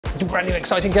It's a brand new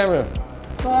exciting camera.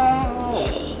 Oh,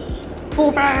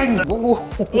 full fan!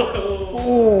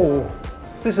 Oh.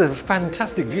 This is a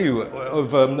fantastic view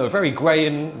of a very grey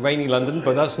and rainy London,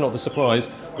 but that's not the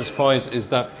surprise. The surprise is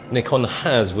that Nikon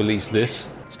has released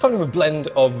this. It's kind of a blend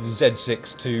of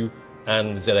Z6 II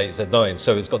and Z8, Z9.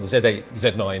 So it's got the Z8,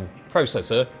 Z9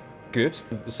 processor, good.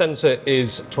 The sensor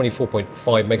is 24.5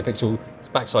 megapixel. It's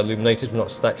backside illuminated, not a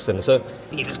stack sensor.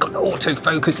 It's got the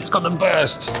autofocus, it's got the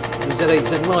burst. The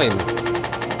Z8,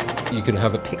 Z9. You can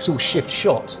have a pixel shift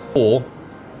shot or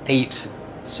 8,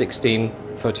 16,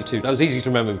 32. That was easy to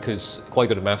remember because quite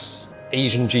good at maths.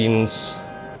 Asian genes.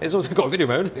 It's also got a video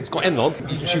mode. It's got N-Log.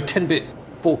 You can shoot 10-bit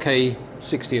 4K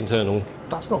 60 internal.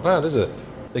 That's not bad, is it?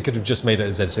 They could have just made it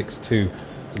a Z6 II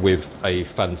with a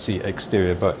fancy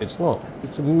exterior, but it's not.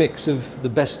 It's a mix of the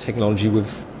best technology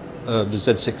with the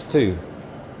Z6 II.